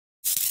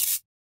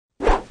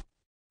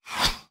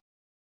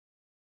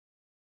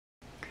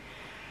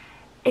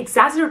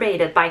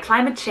Exacerbated by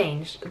climate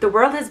change, the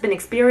world has been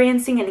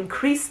experiencing an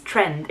increased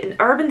trend in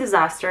urban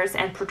disasters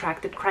and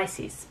protracted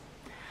crises.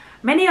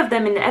 Many of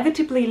them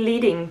inevitably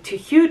leading to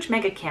huge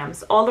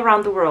megacamps all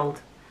around the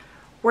world,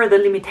 where the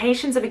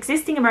limitations of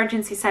existing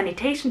emergency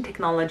sanitation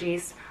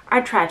technologies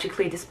are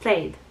tragically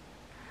displayed.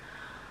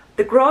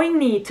 The growing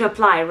need to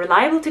apply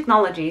reliable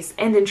technologies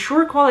and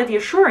ensure quality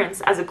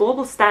assurance as a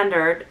global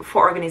standard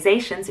for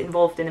organizations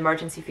involved in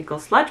emergency fecal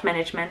sludge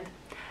management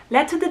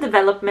led to the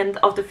development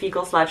of the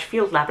Fecal Sludge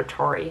Field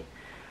Laboratory,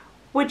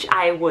 which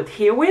I would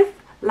herewith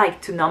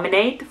like to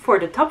nominate for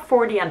the Top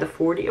 40 Under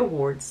 40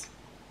 Awards.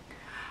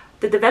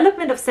 The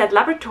development of said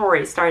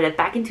laboratory started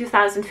back in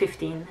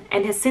 2015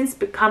 and has since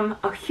become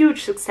a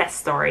huge success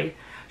story,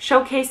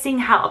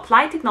 showcasing how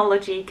applied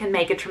technology can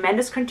make a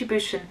tremendous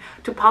contribution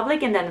to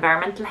public and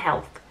environmental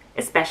health,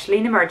 especially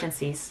in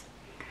emergencies.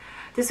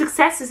 The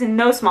success is in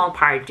no small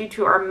part due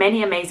to our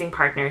many amazing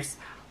partners,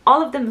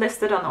 all of them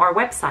listed on our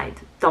website,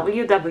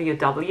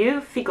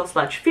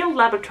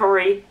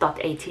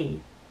 www.fecalsludgefieldlaboratory.at.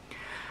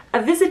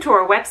 A visit to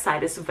our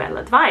website is well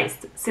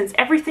advised, since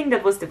everything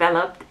that was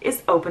developed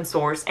is open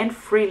source and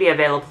freely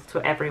available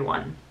to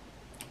everyone.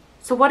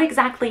 So what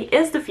exactly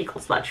is the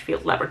Fecal Sludge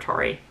Field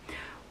Laboratory?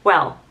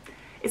 Well,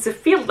 it's a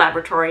field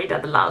laboratory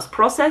that allows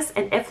process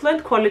and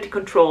effluent quality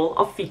control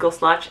of fecal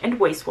sludge and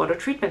wastewater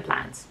treatment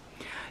plants.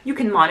 You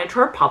can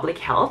monitor public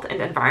health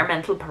and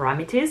environmental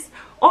parameters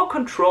or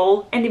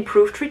control and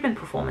improve treatment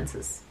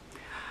performances.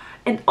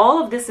 And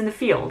all of this in the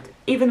field,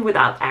 even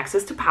without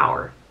access to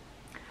power.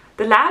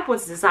 The lab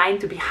was designed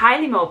to be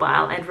highly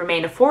mobile and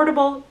remain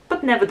affordable,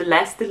 but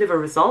nevertheless deliver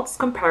results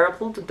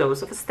comparable to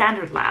those of a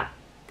standard lab.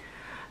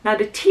 Now,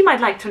 the team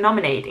I'd like to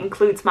nominate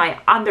includes my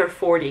under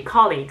 40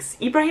 colleagues,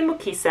 Ibrahim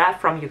Mukisa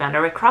from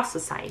Uganda Red Cross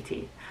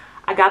Society,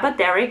 Agaba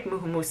Derek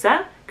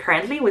Muhumusa,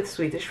 currently with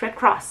Swedish Red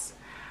Cross,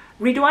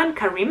 Ridwan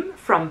Karim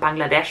from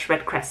Bangladesh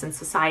Red Crescent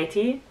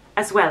Society,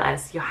 as well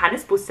as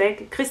Johannes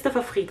Busek,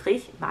 Christopher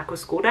Friedrich,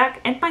 Markus Godak,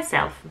 and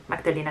myself,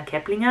 Magdalena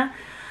Keplinger,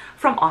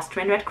 from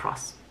Austrian Red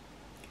Cross.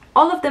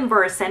 All of them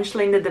were essential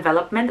in the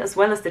development as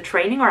well as the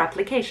training or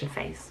application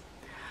phase.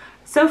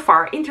 So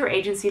far,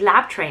 interagency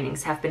lab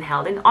trainings have been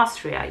held in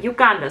Austria,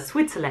 Uganda,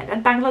 Switzerland,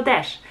 and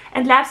Bangladesh,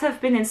 and labs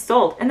have been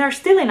installed and are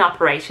still in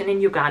operation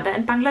in Uganda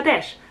and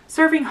Bangladesh,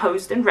 serving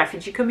host and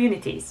refugee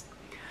communities.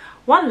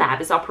 One lab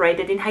is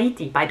operated in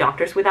Haiti by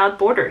Doctors Without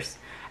Borders,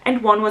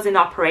 and one was in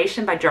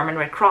operation by German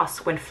Red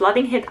Cross when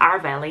flooding hit our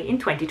valley in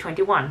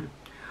 2021.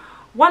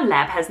 One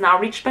lab has now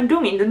reached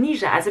Bandung,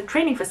 Indonesia as a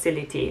training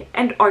facility,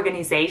 and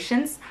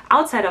organizations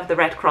outside of the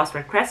Red Cross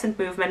Red Crescent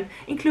movement,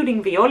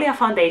 including Veolia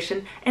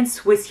Foundation and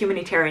Swiss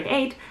Humanitarian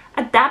Aid,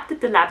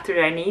 adapted the lab to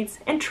their needs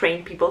and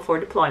trained people for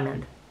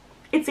deployment.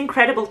 It's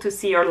incredible to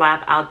see our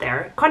lab out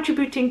there,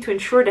 contributing to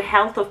ensure the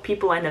health of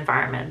people and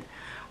environment.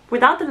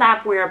 Without the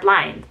lab, we are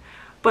blind.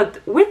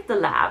 But with the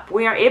lab,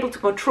 we are able to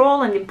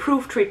control and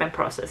improve treatment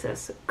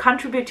processes,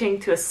 contributing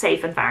to a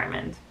safe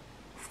environment.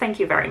 Thank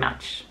you very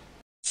much.